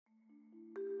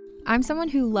I'm someone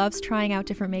who loves trying out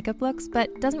different makeup looks,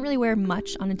 but doesn't really wear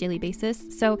much on a daily basis,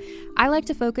 so I like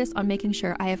to focus on making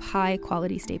sure I have high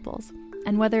quality staples.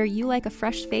 And whether you like a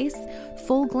fresh face,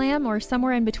 full glam, or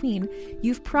somewhere in between,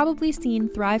 you've probably seen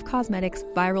Thrive Causemetics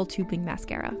Viral Tubing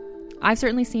Mascara. I've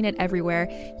certainly seen it everywhere.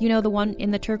 You know, the one in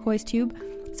the turquoise tube?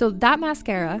 So that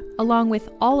mascara, along with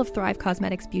all of Thrive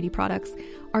Causemetics beauty products,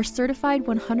 are certified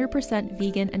 100%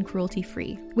 vegan and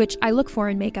cruelty-free, which I look for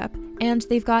in makeup, and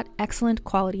they've got excellent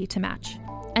quality to match.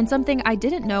 And something I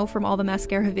didn't know from all the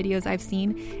mascara videos I've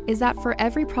seen is that for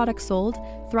every product sold,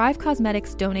 Thrive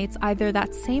Causemetics donates either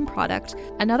that same product,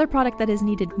 another product that is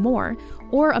needed more,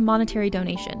 or a monetary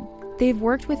donation. They've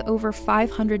worked with over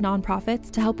 500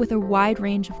 nonprofits to help with a wide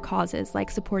range of causes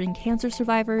like supporting cancer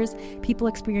survivors, people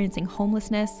experiencing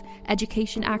homelessness,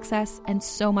 education access, and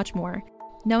so much more.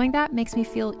 Knowing that makes me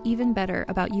feel even better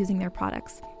about using their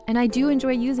products. And I do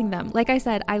enjoy using them. Like I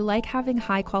said, I like having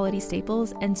high quality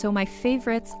staples, and so my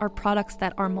favorites are products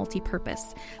that are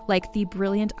multi-purpose, like the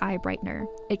Brilliant Eye Brightener.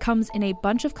 It comes in a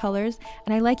bunch of colors,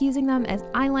 and I like using them as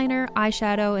eyeliner,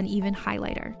 eyeshadow, and even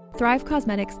highlighter. Thrive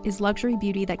Causemetics is luxury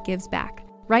beauty that gives back.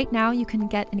 Right now, you can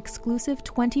get an exclusive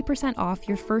 20% off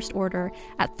your first order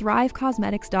at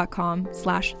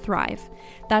thrivecausemetics.com/thrive.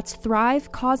 That's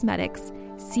Thrive Causemetics,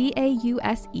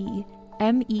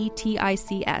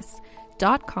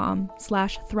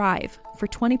 CAUSEMETICS.com/thrive for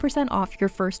 20% off your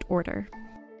first order.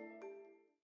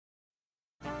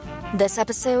 This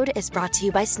episode is brought to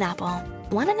you by Snapple.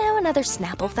 Want to know another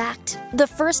Snapple fact? The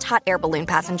first hot air balloon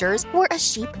passengers were a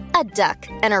sheep, a duck,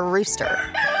 and a rooster.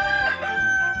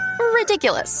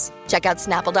 Ridiculous. Check out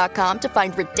Snapple.com to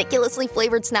find ridiculously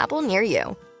flavored Snapple near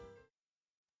you.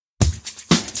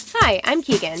 Hi, I'm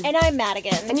Keegan. And I'm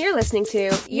Madigan. And you're listening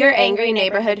to Your Angry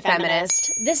Neighborhood Feminist.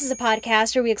 This is a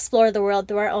podcast where we explore the world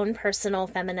through our own personal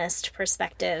feminist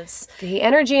perspectives. The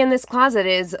energy in this closet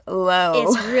is low.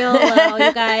 It's real low,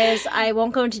 you guys. I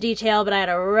won't go into detail, but I had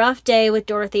a rough day with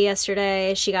Dorothy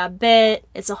yesterday. She got bit.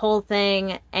 It's a whole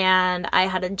thing. And I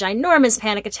had a ginormous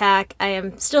panic attack. I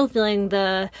am still feeling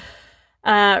the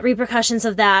repercussions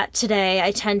of that today. I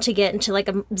tend to get into like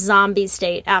a zombie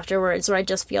state afterwards where I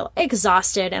just feel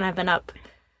exhausted, and I've been up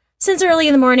since early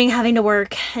in the morning having to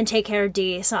work and take care of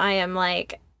Dee, so I am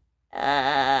like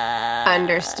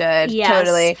understood. Yes.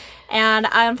 Totally. And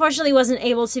I unfortunately wasn't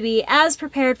able to be as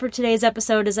prepared for today's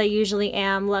episode as I usually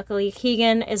am. Luckily,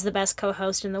 Keegan is the best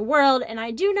co-host in the world, and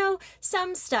I do know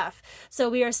some stuff. So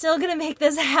we are still going to make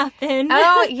this happen.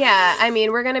 Oh, yeah. I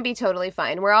mean, we're going to be totally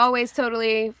fine. We're always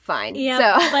totally fine. Yeah,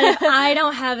 so. But if I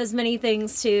don't have as many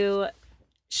things to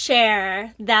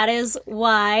share, that is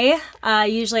why.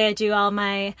 Usually I do all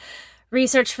my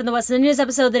research for the What's in the News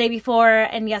episode the day before,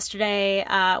 and yesterday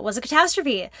was a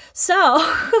catastrophe. So,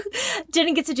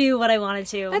 didn't get to do what I wanted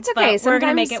to. That's okay. But we're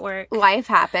going to make it work. Life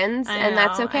happens, and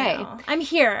that's okay. I'm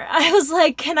here. I was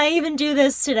like, can I even do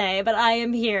this today? But I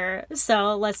am here,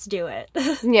 so let's do it.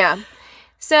 Yeah.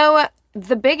 So,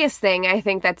 the biggest thing I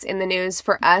think that's in the news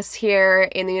for us here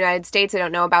in the United States, I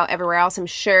don't know about everywhere else, I'm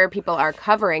sure people are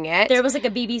covering it. There was like a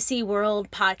BBC World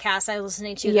podcast I was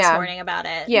listening to this morning about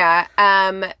it. Yeah.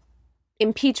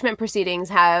 Impeachment proceedings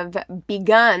have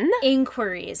begun.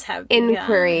 Inquiries have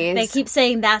begun. They keep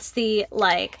saying that's the,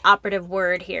 like, operative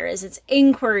word here, is it's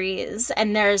inquiries.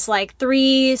 And there's, like,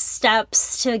 3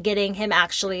 steps to getting him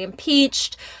actually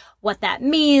impeached. What that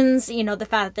means, you know, the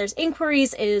fact that there's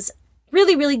inquiries is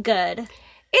really, really good.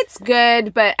 It's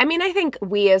good, but, I mean, I think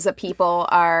we as a people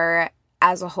are,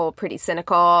 as a whole, pretty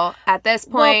cynical at this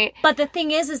point. Well, but the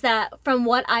thing is that from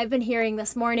what I've been hearing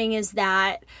this morning is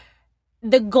that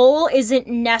the goal isn't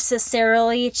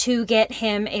necessarily to get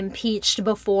him impeached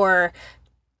before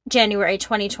January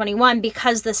 2021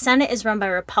 because the Senate is run by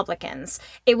Republicans.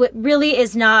 It really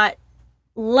is not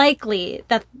likely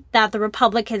that the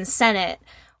Republican Senate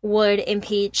would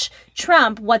impeach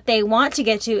Trump. What they want to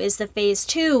get to is the phase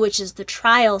 2, which is the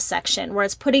trial section, where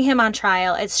it's putting him on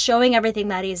trial. It's showing everything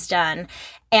that he's done.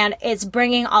 And it's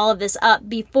bringing all of this up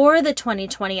before the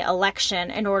 2020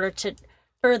 election in order to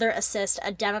further assist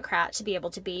a Democrat to be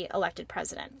able to be elected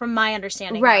president. From my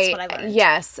understanding, right. That's what I learned.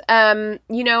 Yes.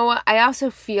 You know, I also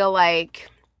feel like,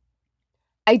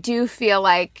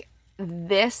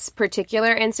 this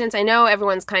particular instance, I know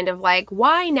everyone's kind of like,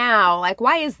 why now? Like,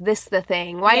 why is this the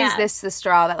thing? Why is this the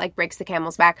straw that, like, breaks the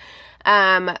camel's back?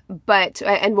 But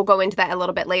and we'll go into that a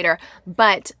little bit later.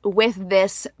 But with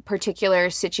this particular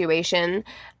situation,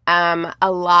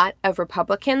 a lot of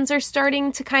Republicans are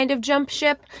starting to kind of jump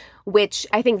ship, which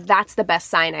I think that's the best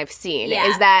sign I've seen,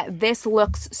 is that this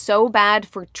looks so bad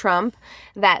for Trump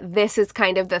that this is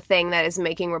kind of the thing that is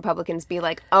making Republicans be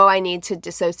like, oh, I need to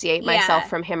dissociate myself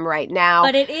from him right now.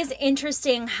 But it is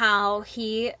interesting how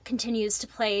he continues to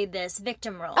play this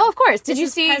victim role. Oh, of course. Did you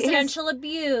see presidential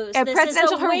abuse? This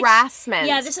presidential harassment.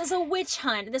 This is a witch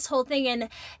hunt, this whole thing. And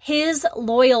his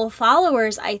loyal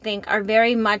followers, I think, are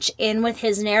very much in with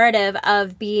his narrative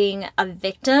of being a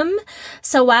victim.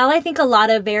 So while I think a lot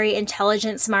of very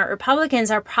intelligent, smart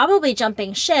Republicans are probably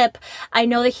jumping ship, I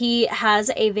know that he has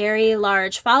a very large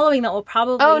following that will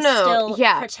probably still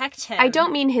protect him. I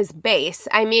don't mean his base.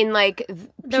 I mean, like,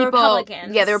 the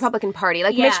Republicans. Yeah, the Republican Party.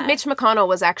 Like, Mitch McConnell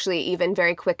was actually even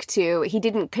very quick to, he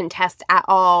didn't contest at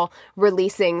all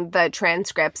releasing the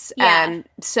transcripts.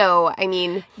 So, I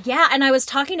mean... Yeah, and I was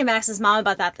talking to Max's mom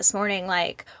about that this morning,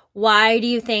 like, why do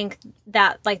you think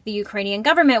that, like, the Ukrainian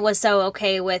government was so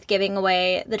okay with giving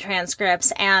away the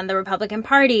transcripts and the Republican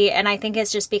Party? And I think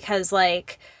it's just because,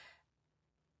 like,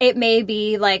 it may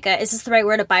be like is this the right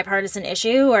word, a bipartisan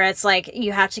issue, where it's like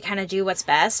you have to kind of do what's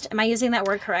best. Am I using that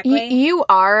word correctly? You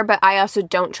are, but I also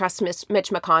don't trust Mitch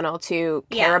McConnell to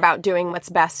care about doing what's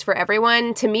best for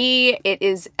everyone. To me, it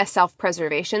is a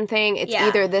self-preservation thing. It's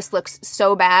either this looks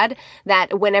so bad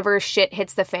that whenever shit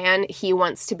hits the fan, he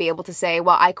wants to be able to say,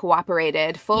 well, I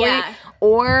cooperated fully,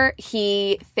 or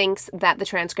he thinks that the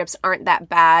transcripts aren't that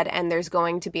bad and there's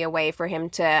going to be a way for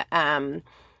him to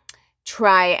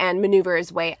try and maneuver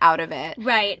his way out of it.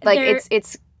 Right. Like,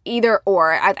 it's either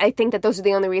or. I think that those are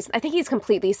the only reasons. I think he's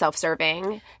completely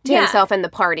self-serving to himself and the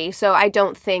party. So I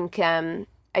don't think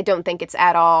it's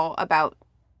at all about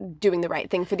doing the right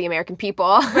thing for the American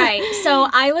people. Right. So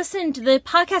the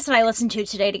podcast that I listened to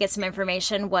today to get some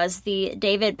information was the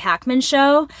David Pakman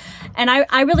show. And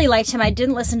I really liked him. I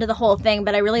didn't listen to the whole thing,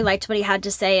 but I really liked what he had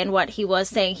to say and what he was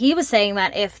saying. He was saying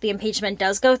that if the impeachment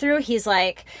does go through, he's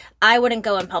like, I wouldn't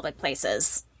go in public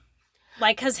places.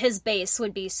 Like, because his base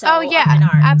would be so up in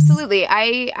arms. Absolutely.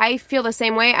 I feel the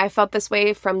same way. I felt this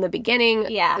way from the beginning.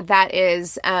 Yeah. That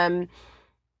is...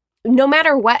 no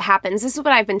matter what happens, this is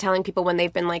what I've been telling people when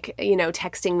they've been, like, you know,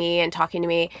 texting me and talking to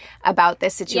me about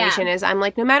this situation is I'm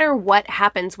like, no matter what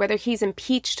happens, whether he's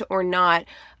impeached or not,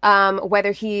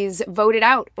 whether he's voted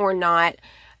out or not,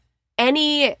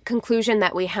 any conclusion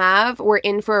that we have, we're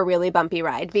in for a really bumpy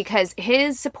ride, because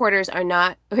his supporters are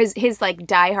not, his like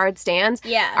diehard stands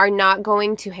are not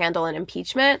going to handle an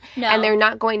impeachment, and they're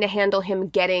not going to handle him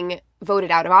getting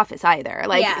voted out of office either.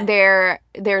 Like, they're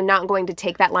not going to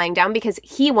take that lying down, because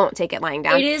he won't take it lying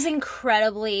down. It is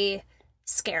incredibly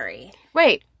scary.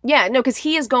 Right. Yeah, no, because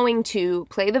he is going to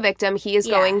play the victim. He is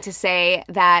going to say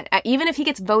that even if he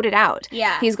gets voted out,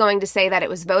 he's going to say that it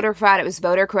was voter fraud, it was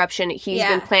voter corruption. He's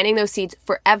been planting those seeds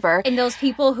forever. And those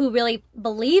people who really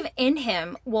believe in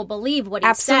him will believe what he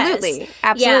Absolutely. says.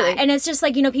 Absolutely. Yeah, and it's just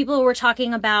like, you know, people were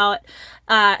talking about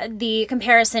the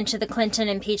comparison to the Clinton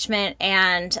impeachment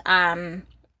and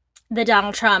the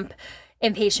Donald Trump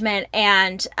impeachment.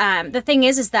 And the thing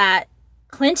is that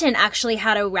Clinton actually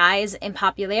had a rise in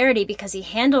popularity because he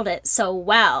handled it so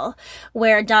well,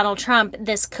 where Donald Trump,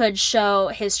 this could show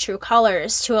his true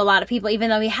colors to a lot of people, even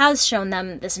though he has shown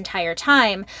them this entire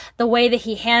time. The way that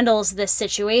he handles this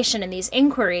situation and these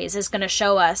inquiries is going to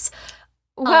show us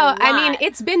Well, I mean,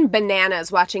 it's been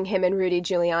bananas watching him and Rudy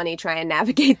Giuliani try and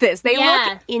navigate this. They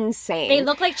look insane. They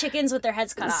look like chickens with their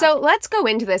heads cut off. So let's go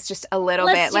into this just a little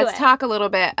bit. Let's talk a little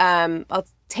bit. I'll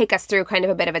take us through kind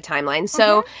of a bit of a timeline.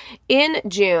 So in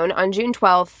June, on June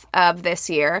 12th of this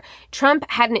year, Trump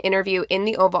had an interview in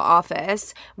the Oval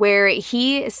Office where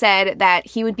he said that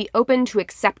he would be open to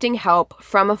accepting help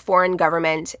from a foreign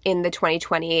government in the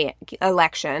 2020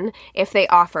 election if they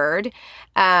offered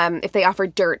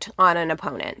dirt on an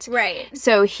opponent. Right.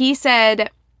 So he said,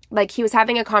 like, he was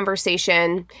having a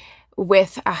conversation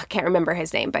with, I can't remember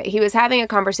his name, but he was having a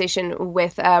conversation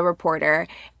with a reporter,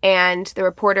 and the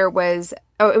reporter was,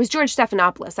 it was George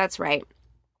Stephanopoulos, that's right.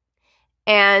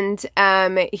 And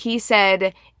he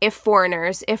said, if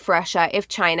foreigners, if Russia, if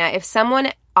China, if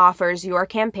someone offers your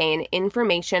campaign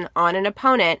information on an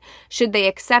opponent, should they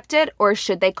accept it or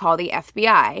should they call the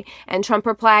FBI? And Trump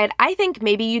replied, I think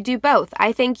maybe you do both.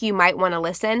 I think you might want to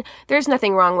listen. There's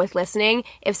nothing wrong with listening.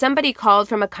 If somebody called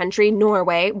from a country,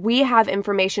 Norway, we have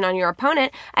information on your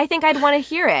opponent, I think I'd want to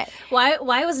hear it. Why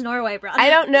was Norway brought up? I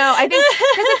don't know. I think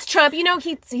because it's Trump. You know,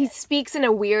 he speaks in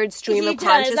a weird stream of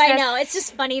consciousness. I know. It's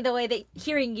just funny the way that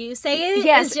hearing you say it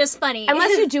is just funny.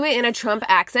 Unless you do it in a Trump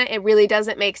accent, it really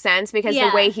doesn't make sense because the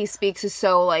way way he speaks is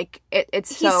so, like, it's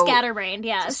He's so... scatterbrained,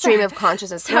 yeah. Stream of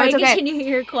consciousness. Sorry, it's okay. continue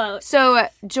your quote. So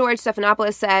George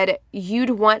Stephanopoulos said,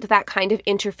 "You'd want that kind of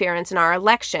interference in our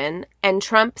election." And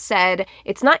Trump said,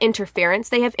 "It's not interference.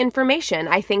 They have information.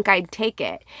 I think I'd take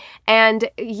it." And,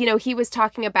 you know, he was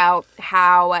talking about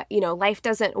how, you know, life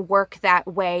doesn't work that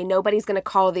way. Nobody's going to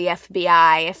call the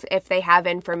FBI if they have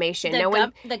information.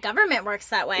 The government works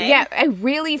that way. Yeah,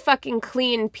 really fucking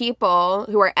clean people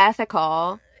who are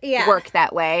ethical work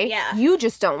that way. Yeah. You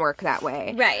just don't work that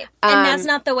way. Right. And that's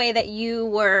not the way that you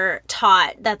were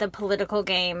taught that the political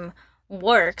game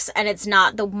works, and it's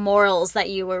not the morals that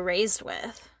you were raised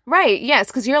with. Right, yes,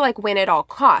 because you're like win at all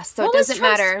costs, so it doesn't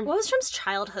matter. What was Trump's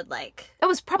childhood like? It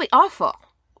was probably awful.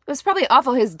 It was probably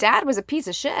awful. His dad was a piece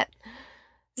of shit.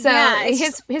 So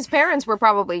his parents were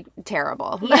probably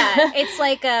terrible. Yeah, it's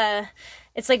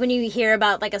like when you hear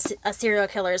about like a serial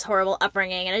killer's horrible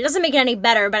upbringing, and it doesn't make it any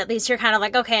better, but at least you're kind of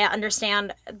like, okay, I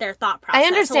understand their thought process. I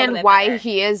understand why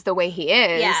he is the way he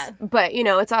is. Yeah. But, you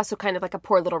know, it's also kind of like a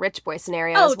poor little rich boy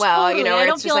scenario as well. Totally. You know, I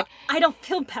don't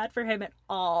feel bad for him at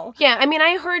all. Yeah, I mean,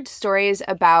 I heard stories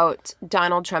about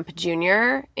Donald Trump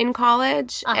Jr. in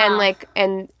college and like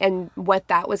and what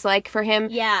that was like for him.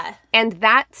 Yeah. And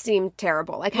that seemed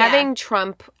terrible. Like having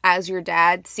Trump as your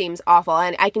dad seems awful.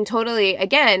 And I can totally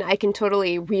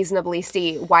reasonably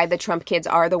see why the Trump kids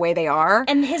are the way they are.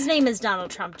 And his name is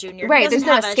Donald Trump Jr. Right, there's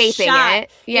no escaping it.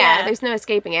 Yeah, there's no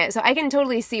escaping it. So I can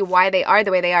totally see why they are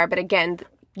the way they are. But again,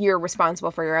 you're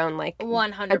responsible for your own, like,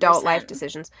 100%. adult life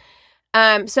decisions.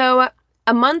 So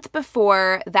a month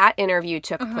before that interview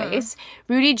took place,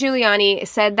 Rudy Giuliani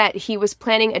said that he was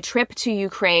planning a trip to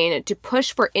Ukraine to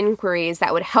push for inquiries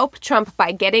that would help Trump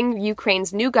by getting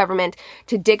Ukraine's new government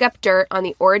to dig up dirt on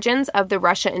the origins of the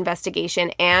Russia investigation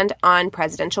and on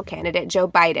presidential candidate Joe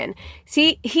Biden.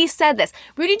 See, he said this.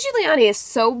 Rudy Giuliani is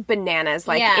so bananas,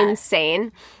 like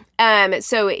insane.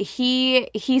 So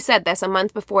he said this a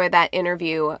month before that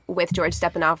interview with George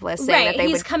Stephanopoulos, saying that they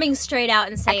he's would coming straight out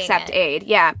and saying accept aid.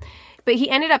 Yeah. But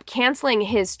he ended up canceling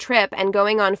his trip and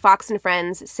going on Fox and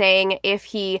Friends saying if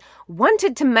he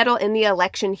wanted to meddle in the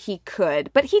election, he could.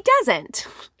 But he doesn't.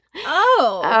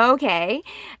 Oh. Okay.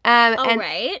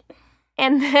 Right.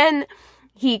 And then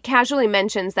he casually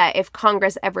mentions that if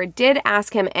Congress ever did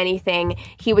ask him anything,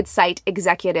 he would cite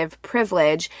executive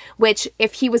privilege, which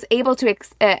if he was able to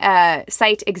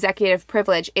cite executive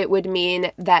privilege, it would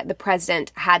mean that the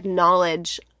president had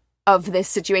knowledge of this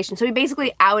situation. So he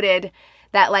basically outed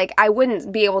that, like, I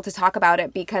wouldn't be able to talk about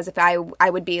it because if I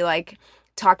would be, like,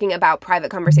 talking about private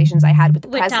conversations I had with the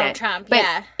president. Donald Trump,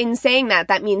 but in saying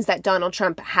that means that Donald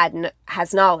Trump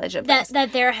has knowledge of this.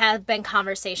 That there have been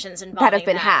conversations involving that have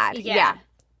been had. Yeah.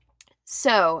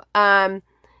 So,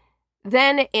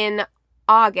 then in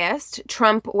August,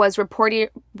 Trump was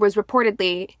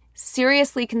reportedly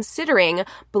seriously considering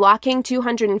blocking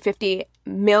 $250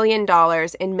 million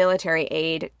in military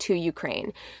aid to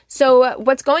Ukraine. So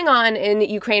what's going on in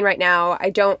Ukraine right now,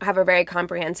 I don't have a very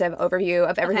comprehensive overview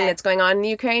of everything that's going on in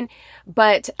Ukraine,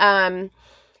 but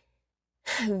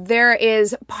there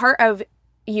is part of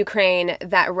Ukraine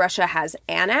that Russia has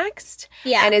annexed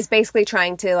and is basically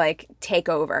trying to, like, take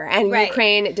over. And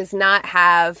Ukraine does not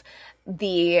have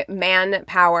the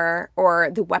manpower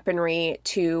or the weaponry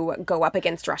to go up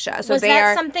against Russia. So was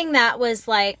that something that was,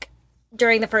 like,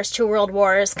 during the first two world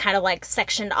wars, kind of, like,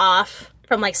 sectioned off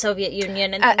from, like, Soviet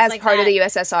Union and things as like part that? of the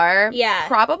USSR? Yeah.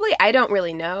 Probably. I don't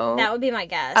really know. That would be my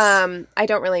guess. I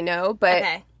don't really know,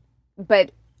 but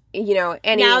you know,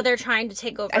 now they're trying to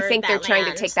take over. I think they're trying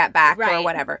to take that back or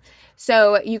whatever.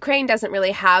 So Ukraine doesn't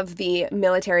really have the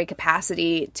military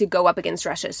capacity to go up against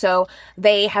Russia. So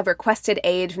they have requested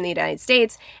aid from the United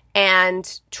States,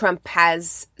 and Trump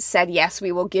has said, yes,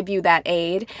 we will give you that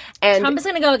aid. And Trump is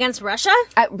going to go against Russia?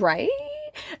 Right?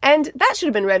 And that should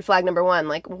have been red flag number one.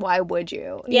 Like, why would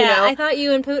you? Yeah, you know? I thought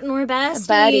you and Putin were besties.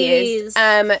 Buddies.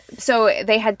 So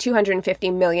they had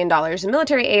 $250 million in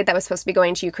military aid that was supposed to be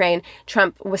going to Ukraine.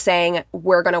 Trump was saying,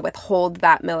 we're going to withhold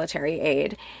that military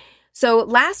aid. So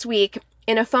last week,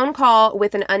 in a phone call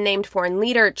with an unnamed foreign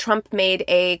leader, Trump made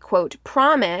a, quote,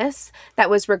 promise that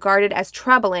was regarded as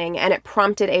troubling, and it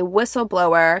prompted a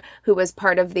whistleblower who was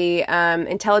part of the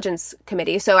intelligence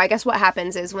committee. So I guess what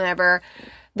happens is whenever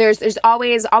there's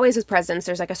always with presidents,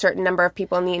 there's like a certain number of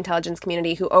people in the intelligence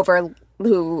community who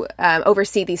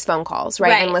oversee these phone calls,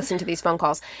 right? And listen to these phone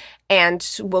calls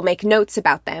and will make notes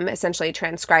about them, essentially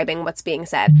transcribing what's being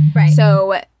said. Right.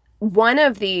 So one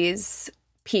of these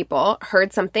people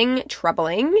heard something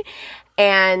troubling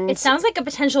And it sounds like a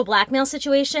potential blackmail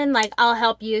situation, like I'll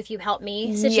help you if you help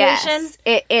me situation. Yes,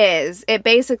 it is. It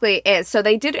basically is. So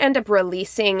they did end up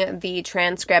releasing the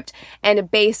transcript, and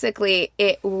basically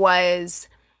it was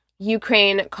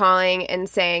Ukraine calling and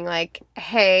saying like,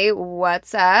 hey,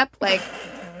 what's up? Like,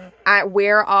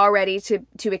 we're all ready to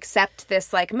accept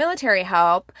this like military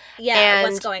help. Yeah, and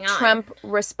what's going on? Trump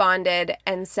responded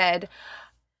and said,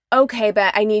 okay,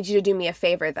 but I need you to do me a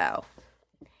favor though.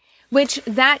 Which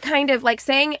that kind of like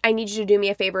saying, I need you to do me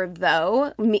a favor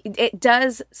though, it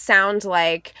does sound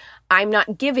like I'm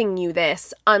not giving you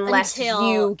this unless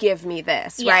you give me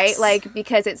this, yes. right? Like,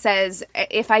 because it says,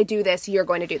 if I do this, you're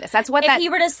going to do this. That's what if he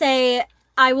were to say,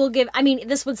 I will give, I mean,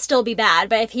 this would still be bad,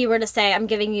 but if he were to say, I'm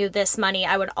giving you this money,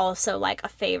 I would also like a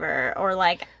favor, or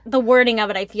like the wording of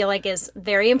it, I feel like is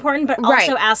very important, but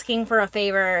also asking for a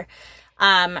favor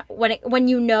when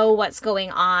you know what's going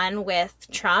on with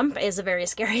Trump is a very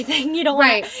scary thing. You don't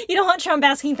want Trump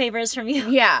asking favors from you.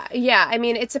 Yeah. I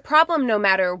mean, it's a problem no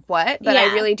matter what, but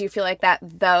I really do feel like that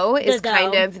though is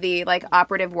kind of the like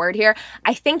operative word here.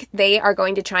 I think they are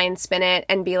going to try and spin it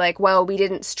and be like, well, we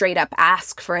didn't straight up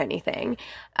ask for anything.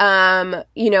 In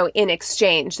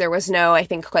exchange. There was no, I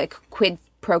think, like quid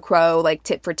pro quo, like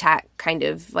tit for tat kind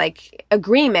of like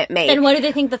agreement made. Then what do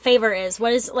they think the favor is?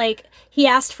 What is, like, he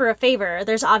asked for a favor.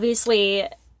 There's obviously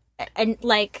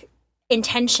like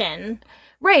intention.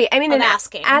 Right. I mean,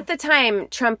 asking. At the time,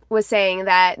 Trump was saying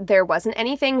that there wasn't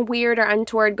anything weird or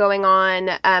untoward going on.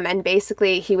 And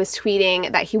basically he was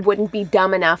tweeting that he wouldn't be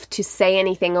dumb enough to say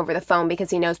anything over the phone because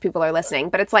he knows people are listening.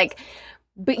 But it's like,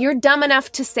 but you're dumb enough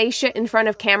to say shit in front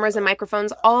of cameras and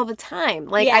microphones all the time.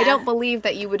 Like, I don't believe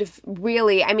that you would have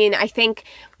really... I mean, I think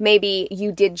maybe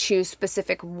you did choose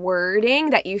specific wording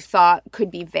that you thought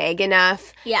could be vague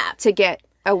enough to get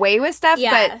away with stuff.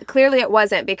 Yeah. But clearly it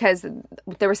wasn't, because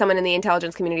there was someone in the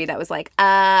intelligence community that was like,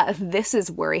 this is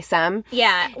worrisome.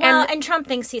 Yeah. Well, and Trump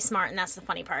thinks he's smart, and that's the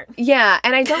funny part. Yeah.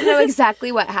 And I don't know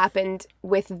exactly what happened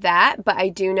with that, but I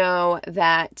do know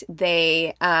that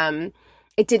they...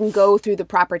 it didn't go through the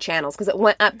proper channels, because it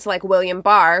went up to like William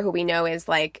Barr, who we know is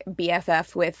like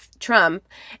BFF with Trump,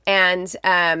 and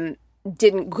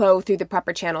didn't go through the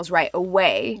proper channels right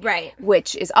away. Right.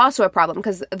 Which is also a problem,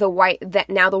 because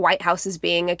now the White House is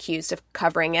being accused of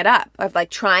covering it up, of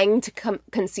like trying to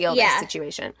conceal this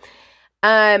situation.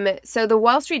 So the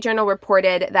Wall Street Journal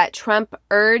reported that Trump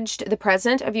urged the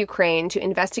president of Ukraine to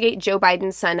investigate Joe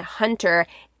Biden's son Hunter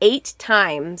 8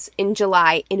 times in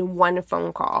July in one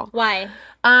phone call. Why?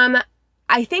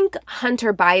 I think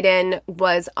Hunter Biden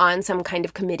was on some kind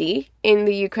of committee in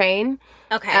the Ukraine.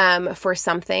 Okay. For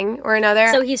something or another.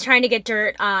 So he's trying to get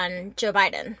dirt on Joe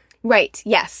Biden. Right.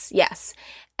 Yes.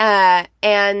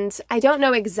 And I don't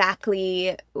know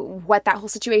exactly what that whole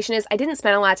situation is. I didn't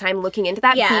spend a lot of time looking into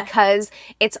that because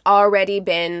it's already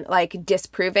been like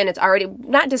disproven. It's already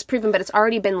not disproven, but it's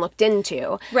already been looked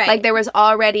into. Right. Like there was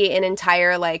already an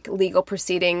entire like legal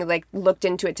proceeding, like looked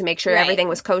into it to make sure everything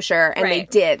was kosher, and they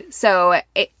did. So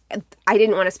I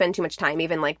didn't want to spend too much time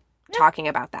even like talking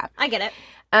about that. I get it.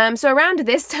 So around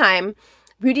this time,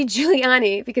 Rudy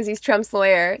Giuliani, because he's Trump's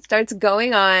lawyer, starts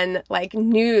going on like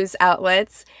news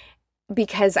outlets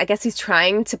because I guess he's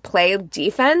trying to play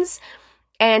defense,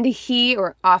 and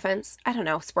or offense, I don't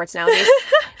know, sports nowadays,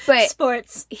 but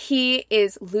sports. He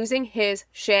is losing his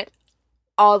shit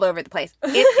all over the place.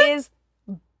 It is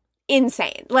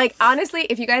insane. Like, honestly,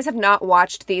 if you guys have not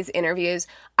watched these interviews,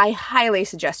 I highly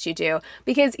suggest you do,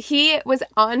 because he was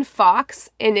on Fox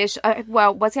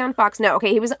was he on Fox? No.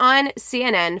 Okay. He was on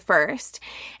CNN first,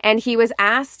 and he was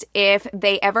asked if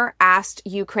they ever asked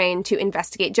Ukraine to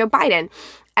investigate Joe Biden.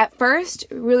 At first,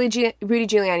 Rudy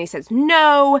Giuliani says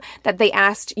no, that they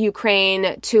asked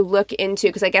Ukraine to look into,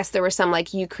 because I guess there was some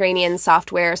like Ukrainian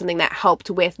software or something that helped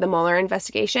with the Mueller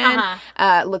investigation,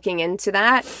 looking into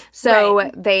that.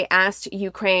 So they asked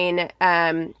Ukraine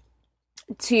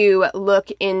to look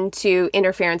into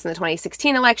interference in the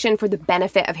 2016 election for the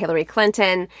benefit of Hillary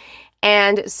Clinton.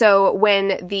 And so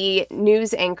when the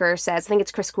news anchor says, I think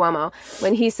it's Chris Cuomo,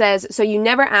 when he says, so you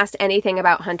never asked anything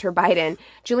about Hunter Biden,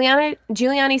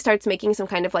 Giuliani starts making some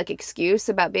kind of like excuse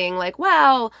about being like,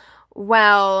 well,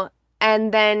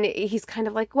 and then he's kind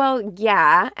of like, well,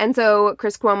 yeah. And so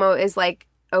Chris Cuomo is like,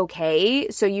 okay,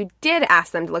 so you did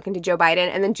ask them to look into Joe Biden.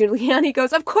 And then Giuliani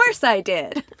goes, of course I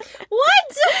did.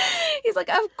 What? He's like,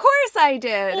 of course I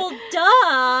did. Well,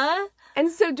 duh. And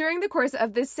so during the course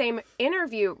of this same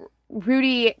interview,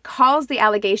 Rudy calls the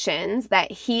allegations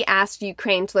that he asked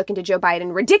Ukraine to look into Joe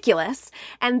Biden ridiculous,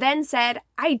 and then said,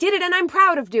 I did it and I'm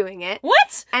proud of doing it.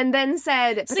 What? And then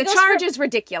said, but the charge is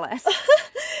ridiculous.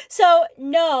 So,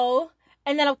 no,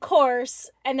 and then of course,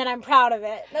 and then I'm proud of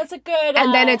it. That's a good.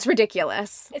 And then it's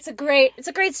ridiculous. It's a great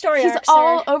story. He's arc,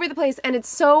 all sir. over the place, and it's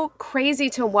so crazy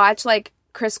to watch like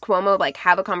Chris Cuomo like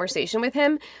have a conversation with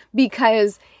him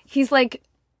because he's like,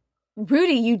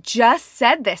 Rudy, you just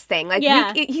said this thing. Like,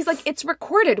 Yeah. he's like, it's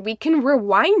recorded. We can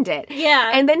rewind it.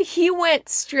 Yeah. And then he went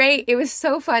straight. It was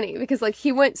so funny because, like,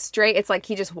 he went straight. It's like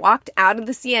he just walked out of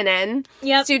the CNN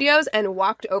studios and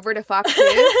walked over to Fox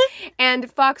News.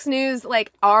 And Fox News,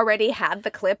 like, already had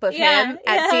the clip of him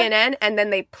at CNN. And then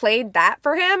they played that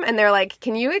for him. And they're like,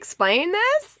 can you explain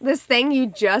this thing you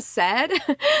just said?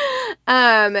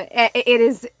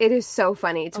 It is so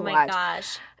funny to watch. Oh my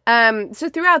gosh. So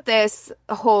throughout this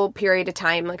whole period of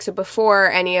time, like, so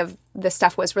before any of the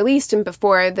stuff was released and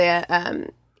before the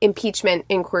impeachment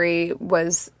inquiry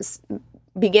was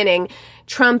beginning,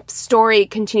 Trump's story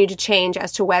continued to change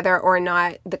as to whether or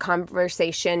not the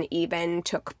conversation even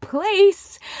took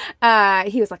place.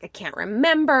 He was like, I can't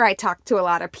remember. I talked to a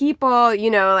lot of people, you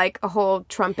know, like a whole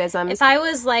Trumpism. If I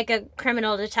was like a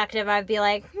criminal detective, I'd be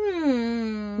like,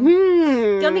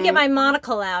 let me get my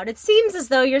monocle out. It seems as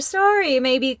though your story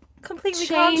may be completely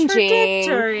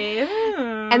contradictory.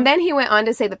 And then he went on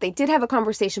to say that they did have a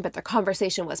conversation, but their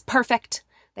conversation was perfect.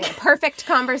 They had a perfect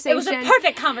conversation. It was a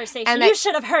perfect conversation. And you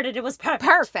should have heard it. It was perfect.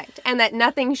 Perfect. And that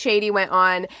nothing shady went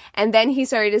on. And then he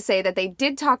started to say that they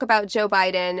did talk about Joe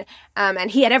Biden,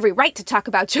 and he had every right to talk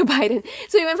about Joe Biden.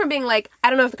 So he went from being like, I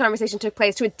don't know if the conversation took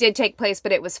place, to it did take place,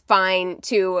 but it was fine,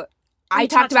 to I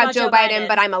talked about Joe Biden,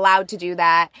 but I'm allowed to do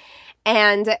that.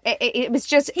 And it was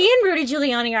just... He and Rudy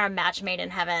Giuliani are a match made in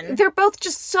heaven. They're both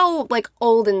just so, like,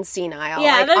 old and senile.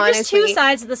 Yeah, like, they're honestly, just two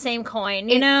sides of the same coin,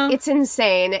 you know? It's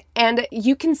insane. And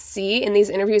you can see in these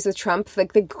interviews with Trump,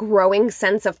 like, the growing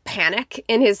sense of panic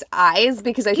in his eyes,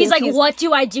 because I think he's like, what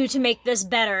do I do to make this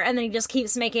better? And then he just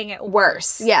keeps making it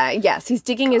worse. Yeah, yes. He's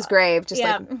digging his grave just,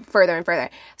 like, further and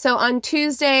further. So on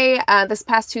Tuesday, this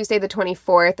past Tuesday, the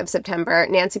 24th of September,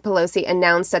 Nancy Pelosi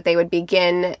announced that they would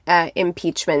begin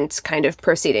impeachment kind of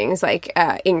proceedings, like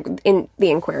in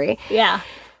the inquiry. Yeah.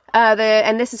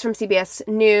 And this is from CBS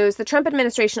News. The Trump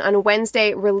administration on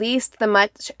Wednesday released the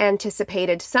much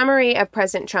anticipated summary of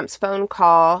President Trump's phone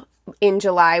call in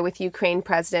July with Ukraine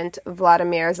President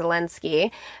Vladimir Zelensky.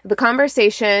 The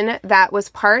conversation that was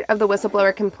part of the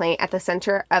whistleblower complaint at the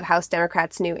center of House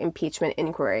Democrats' new impeachment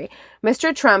inquiry.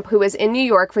 Mr. Trump, who was in New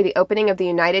York for the opening of the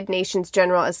United Nations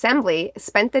General Assembly,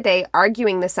 spent the day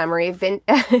arguing the summary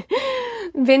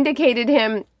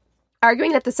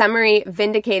arguing that the summary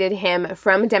vindicated him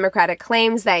from Democratic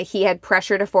claims that he had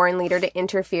pressured a foreign leader to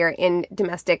interfere in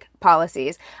domestic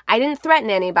policies. I didn't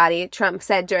threaten anybody, Trump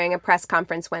said during a press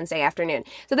conference Wednesday afternoon.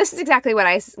 So this is exactly what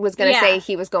I was going to say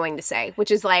he was going to say,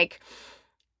 which is like,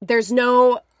 there's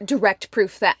no direct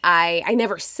proof that I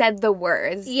never said the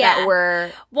words that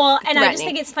were and I just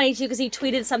think it's funny, too, because he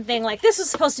tweeted something like, this was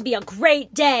supposed to be a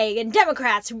great day, and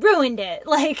Democrats ruined it.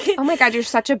 Like, oh my God, you're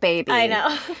such a baby. I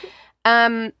know.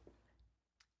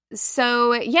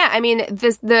 So, yeah, I mean,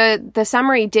 the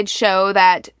summary did show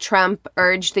that Trump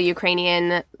urged the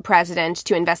Ukrainian president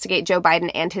to investigate Joe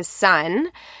Biden and his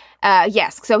son.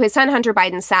 Yes, so his son, Hunter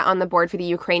Biden, sat on the board for the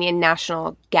Ukrainian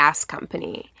National Gas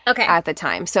Company at the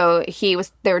time. So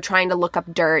they were trying to look up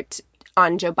dirt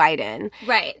on Joe Biden.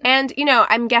 Right. And, you know,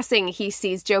 I'm guessing he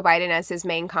sees Joe Biden as his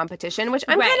main competition, which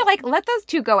I'm kind of like, let those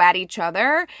two go at each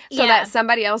other so that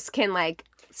somebody else can, like,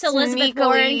 so Elizabeth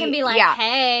Warren can be like,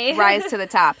 hey. rise to the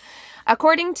top.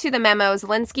 According to the memo,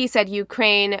 Zelensky said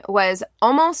Ukraine was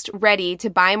almost ready to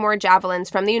buy more javelins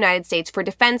from the United States for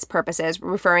defense purposes,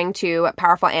 referring to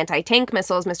powerful anti-tank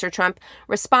missiles. Mr. Trump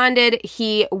responded,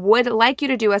 he would like you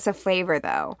to do us a favor,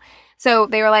 though. So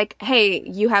they were like, hey,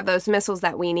 you have those missiles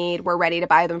that we need. We're ready to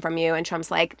buy them from you. And Trump's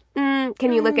like, can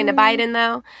you look into Biden,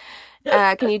 though?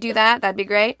 Can you do that? That'd be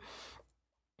great.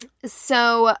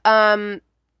 So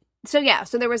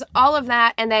there was all of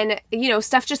that, and then, you know,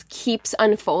 stuff just keeps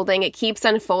unfolding. It keeps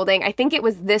unfolding. I think it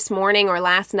was this morning or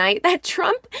last night that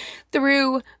Trump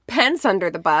threw Pence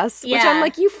under the bus, which I'm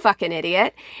like, you fucking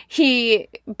idiot. He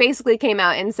basically came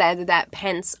out and said that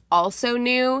Pence also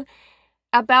knew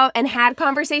about and had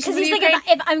conversations with Ukraine. Because he's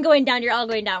like, if I'm going down, you're all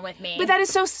going down with me. But that is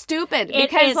so stupid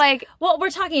because, like... Well, we're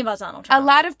talking about Donald Trump. A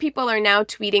lot of people are now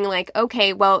tweeting like,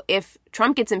 okay, well, if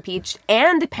Trump gets impeached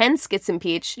and Pence gets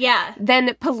impeached, then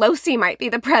Pelosi might be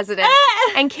the president.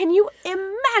 And can you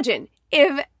imagine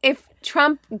if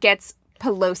Trump gets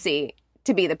Pelosi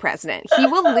to be the president? He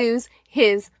will lose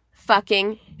his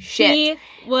fucking shit. He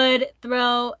would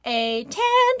throw a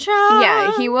tantrum.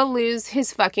 Yeah, he will lose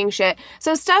his fucking shit.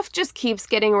 So stuff just keeps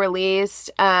getting released.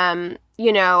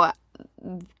 You know,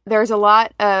 there's a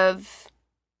lot of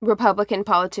Republican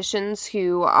politicians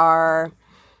who are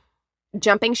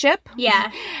jumping ship.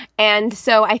 Yeah. And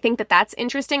so I think that that's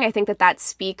interesting. I think that that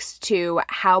speaks to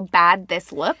how bad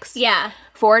this looks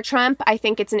for Trump. I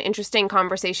think it's an interesting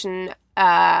conversation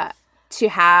to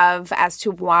have as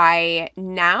to why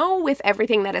now, with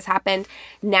everything that has happened,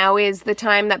 now is the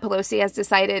time that Pelosi has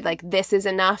decided, like, this is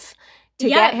enough to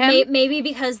get him. Maybe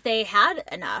because they had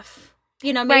enough.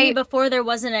 You know, maybe before there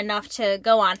wasn't enough to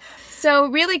go on. So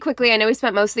really quickly, I know we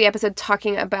spent most of the episode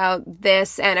talking about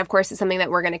this, and of course it's something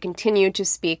that we're going to continue to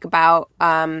speak about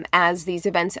as these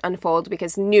events unfold,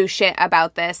 because new shit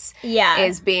about this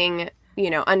is being,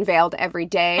 unveiled every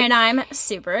day. And I'm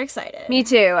super excited. Me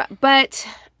too. But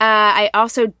I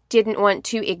also didn't want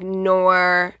to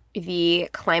ignore the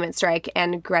climate strike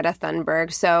and Greta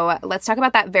Thunberg. So let's talk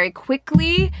about that very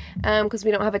quickly, because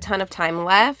we don't have a ton of time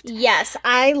left. Yes,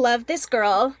 I love this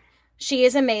girl. She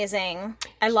is amazing.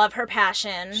 I love her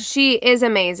passion. She is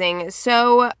amazing.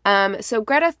 So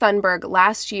Greta Thunberg,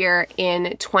 last year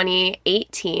in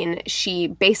 2018, she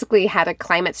basically had a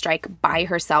climate strike by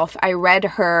herself. I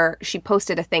read she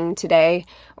posted a thing today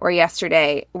or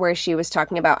yesterday where she was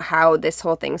talking about how this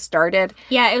whole thing started.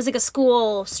 Yeah, it was like a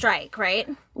school strike, right?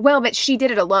 Well, but she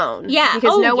did it alone. Yeah.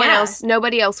 Because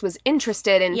nobody else was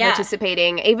interested in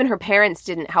participating. Even her parents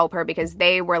didn't help her because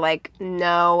they were like,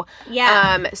 no.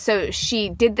 Yeah. So she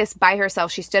did this by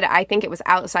herself. She stood, I think it was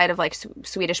outside of like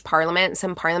Swedish Parliament,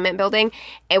 some parliament building,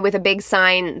 and with a big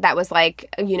sign that was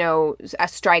like, a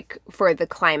strike for the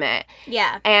climate.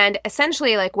 Yeah. And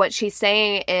essentially, like, what she's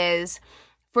saying is,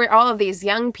 for all of these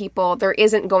young people, there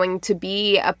isn't going to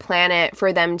be a planet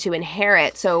for them to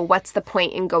inherit. So what's the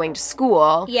point in going to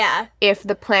school if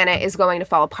the planet is going to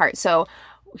fall apart? So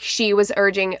she was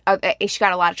urging, she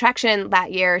got a lot of traction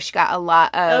that year. She got a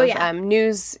lot of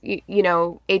news,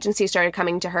 agencies started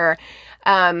coming to her.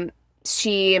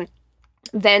 She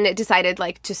then decided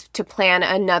to plan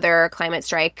another climate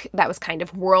strike that was kind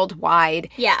of worldwide.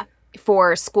 Yeah.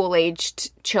 For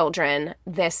school-aged children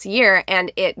this year, and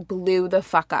it blew the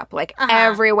fuck up. Like,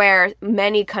 everywhere,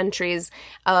 many countries,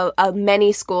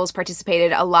 many schools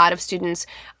participated. A lot of students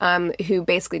who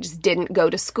basically just didn't go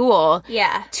to school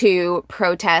to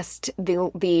protest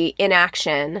the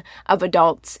inaction of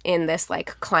adults in this,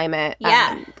 like, climate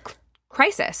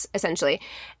crisis, essentially.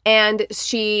 And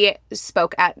she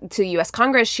spoke to U.S.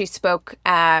 Congress. She spoke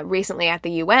recently at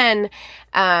the UN,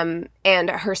 and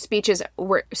her speeches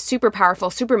were super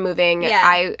powerful, super moving. Yeah.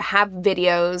 I have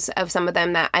videos of some of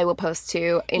them that I will post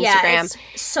to Instagram. Yeah,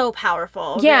 it's so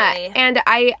powerful. Yeah, really. And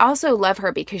I also love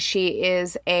her because she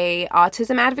is a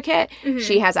autism advocate. Mm-hmm.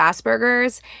 She has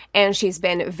Asperger's, and she's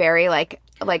been very like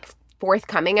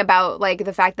forthcoming about like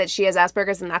the fact that she has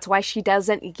Asperger's, and that's why she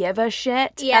doesn't give a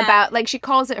shit about, like, she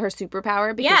calls it her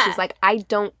superpower because she's like, I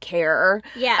don't care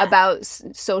about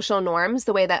social norms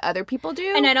the way that other people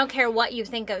do, and I don't care what you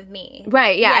think of me.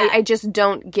 Right? Yeah, I just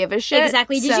don't give a shit.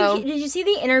 Exactly. Did you see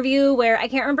the interview where, I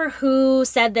can't remember who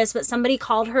said this, but somebody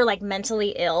called her like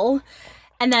mentally ill?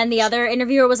 And then the other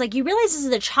interviewer was like, you realize this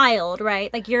is a child,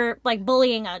 right? Like, you're like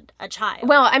bullying a child.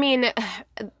 Well, I mean,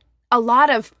 a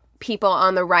lot of people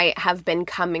on the right have been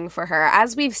coming for her,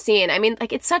 as we've seen. I mean,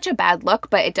 like, it's such a bad look,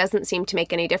 but it doesn't seem to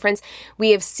make any difference. We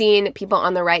have seen people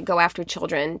on the right go after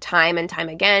children time and time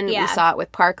again. We saw it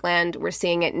with Parkland. We're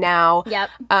seeing it now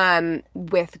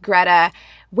with Greta,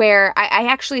 where I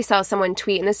actually saw someone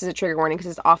tweet, and this is a trigger warning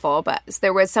because it's awful, but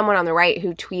there was someone on the right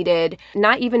who tweeted,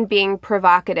 not even being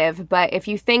provocative, but if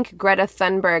you think Greta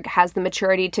Thunberg has the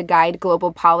maturity to guide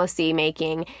global policy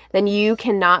making, then you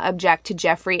cannot object to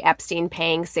Jeffrey Epstein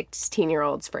paying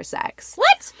 16-year-olds for sex.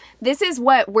 What? This is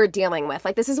what we're dealing with.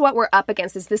 Like, this is what we're up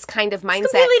against, is this kind of mindset.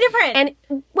 It's completely different. And,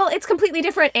 well, it's completely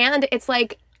different, and it's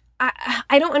like,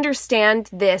 I don't understand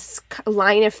this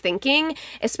line of thinking,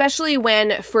 especially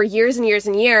when for years and years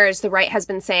and years, the right has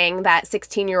been saying that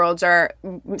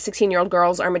 16-year-old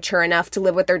girls are mature enough to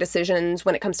live with their decisions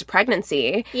when it comes to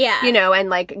pregnancy. Yeah.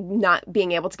 And like not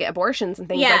being able to get abortions and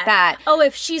things like that. Oh,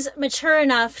 if she's mature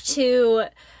enough to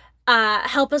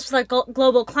help us with our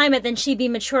global climate, then she'd be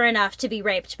mature enough to be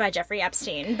raped by Jeffrey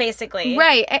Epstein, basically.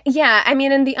 Right. Yeah. I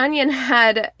mean, and The Onion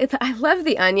I love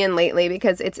The Onion lately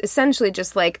because it's essentially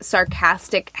just like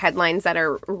sarcastic headlines that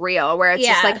are real, where it's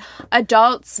just like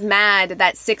adults mad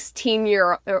that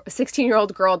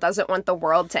 16-year-old girl doesn't want the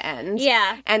world to end.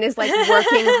 Yeah. And is like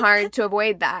working hard to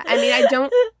avoid that. I mean,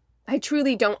 I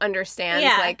truly don't understand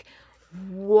like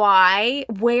why,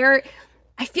 where...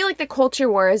 I feel like the culture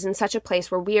war is in such a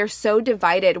place where we are so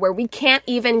divided, where we can't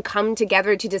even come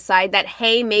together to decide that,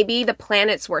 hey, maybe the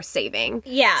planet's worth saving.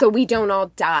 Yeah. So we don't all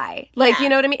die. Like, Yeah. you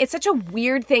know what I mean? It's such a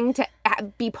weird thing to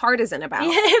be partisan about.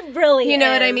 It really You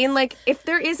know is. what I mean? Like, if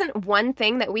there isn't one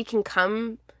thing that we can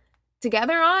come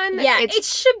together on, Yeah, it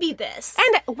should be this.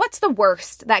 and what's the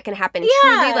worst that can happen? Yeah.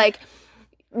 Truly, like,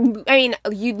 I mean,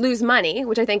 you'd lose money,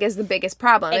 which I think is the biggest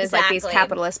problem, is like these Exactly.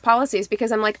 capitalist policies.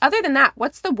 Because I'm like, other than that,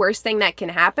 what's the worst thing that can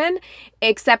happen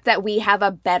except that we have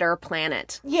a better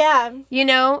planet? Yeah. You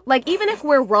know, like, even if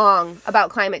we're wrong about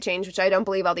climate change, which I don't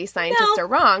believe all these scientists No. are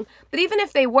wrong, but even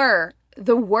if they were,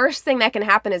 the worst thing that can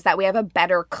happen is that we have a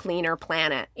better, cleaner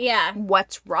planet. Yeah.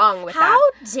 What's wrong with How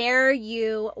that? dare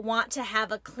you want to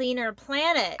have a cleaner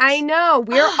planet? I know.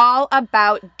 We're all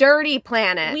about dirty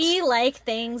planet. We like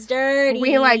things dirty.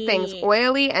 We like things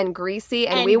oily and greasy,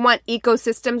 and we And- want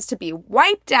ecosystems to be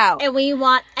wiped out. And we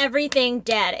want everything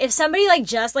dead. If somebody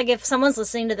if someone's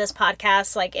listening to this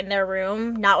podcast like in their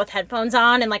room, not with headphones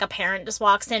on, and like a parent just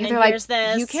walks in and They're hears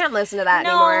this, you can't listen to that no,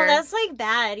 anymore. that's like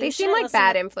bad. They You seem shouldn't like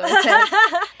bad listen- influences.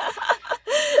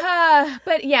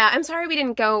 But yeah, I'm sorry we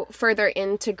didn't go further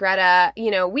into Greta.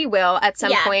 You know, we will at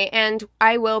some Yeah. point, and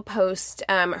I will post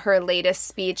her latest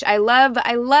speech. I love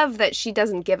that she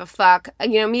doesn't give a fuck.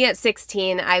 You know, me at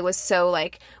 16, I was so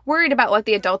like worried about what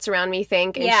the adults around me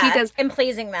think, and she does and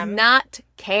pleasing them. not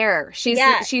care. She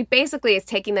basically is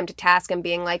taking them to task and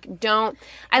being like, don't.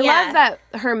 I Yeah. love that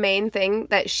her main thing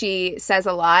that she says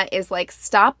a lot is like,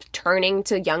 stop turning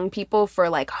to young people for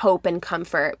like hope and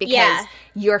comfort because Yeah.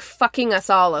 you're fucking us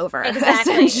all over.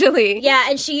 Exactly. Essentially. Yeah,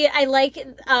 and I like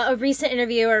a recent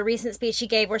interview or a recent speech she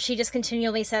gave where she just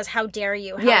continually says, "How dare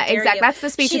you? How Yeah, dare exactly. you?" That's the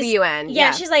speech of the UN.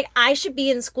 Yeah. She's like, I should be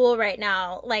in school right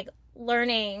now, like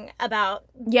learning about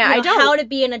I don't how to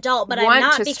be an adult, but want I'm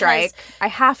not to because strike. I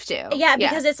have to. Yeah,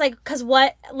 because it's like,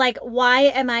 why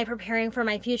am I preparing for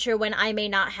my future when I may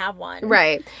not have one?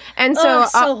 Right. And so,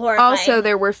 so horrifying. also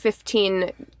there were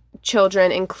 15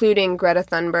 children, including Greta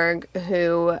Thunberg,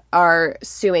 who are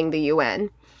suing the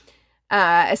UN.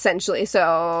 Essentially.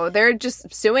 So they're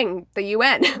just suing the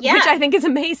UN, Yeah. which I think is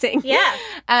amazing. Yeah.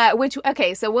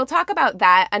 Okay, so we'll talk about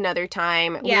that another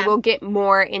time. Yeah. We will get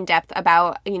more in depth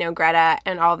about, you know, Greta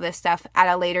and all of this stuff at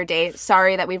a later date.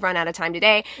 Sorry that we've run out of time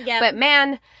today. Yep. But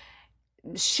man,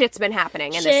 shit's been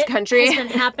happening in this country. It's been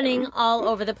happening all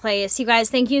over the place. You guys,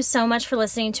 thank you so much for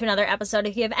listening to another episode.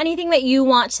 If you have anything that you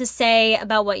want to say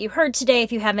about what you heard today,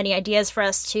 if you have any ideas for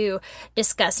us to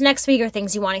discuss next week or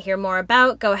things you want to hear more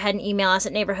about, go ahead and email us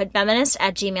at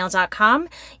neighborhoodfeminist@gmail.com.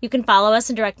 You can follow us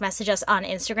and direct message us on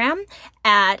Instagram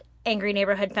at Angry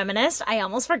Neighborhood Feminist. I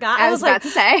almost forgot. I was about to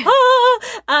say.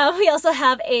 We also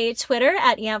have a Twitter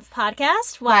at YANF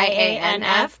Podcast,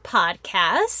 YANF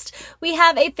Podcast. We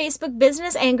have a Facebook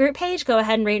business and group page. Go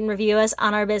ahead and rate and review us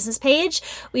on our business page.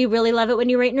 We really love it when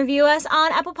you rate and review us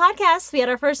on Apple Podcasts. We had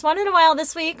our first one in a while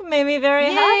this week. Made me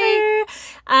very happy.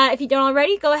 If you don't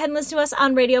already, go ahead and listen to us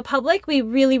on Radio Public. We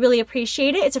really, really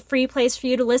appreciate it. It's a free place for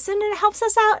you to listen, and it helps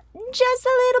us out just a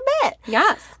little bit.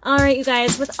 Yes. All right, you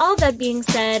guys, with all that being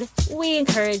said, we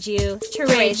encourage you to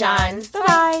rage on.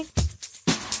 Bye-bye.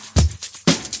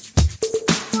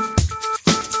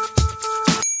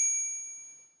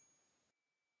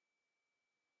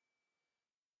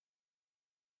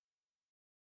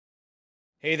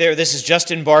 Hey there, this is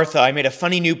Justin Bartha. I made a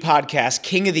funny new podcast,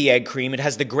 King of the Egg Cream. It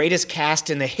has the greatest cast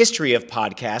in the history of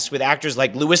podcasts with actors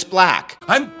like Louis Black,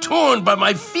 I'm torn by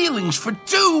my feelings for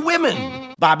two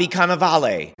women. Bobby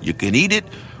Cannavale, You can eat it,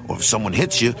 or if someone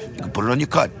hits you, you can put it on your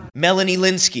cut. Melanie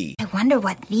Linsky, I wonder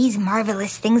what these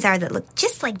marvelous things are that look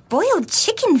just like boiled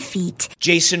chicken feet.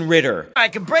 Jason Ritter, I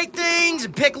can break things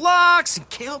and pick locks and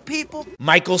kill people.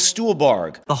 Michael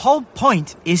Stuhlbarg, The whole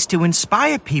point is to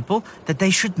inspire people that they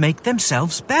should make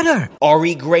themselves better.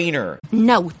 Ari Grainer,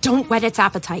 No, don't whet its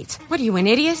appetite. What are you, an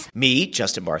idiot? me,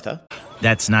 Justin Bartha,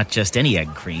 That's not just any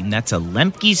egg cream, that's a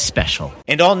Lemke's special.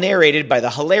 and all narrated by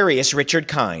the hilarious Richard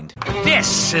Kind.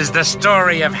 This is the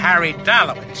story of Harry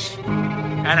Dalowitz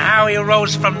and how he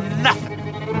rose from nothing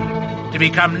to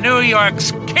become New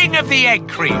York's King of the Egg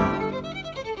Cream.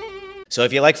 So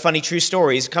if you like funny true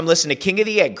stories, come listen to King of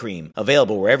the Egg Cream,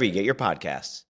 available wherever you get your podcasts.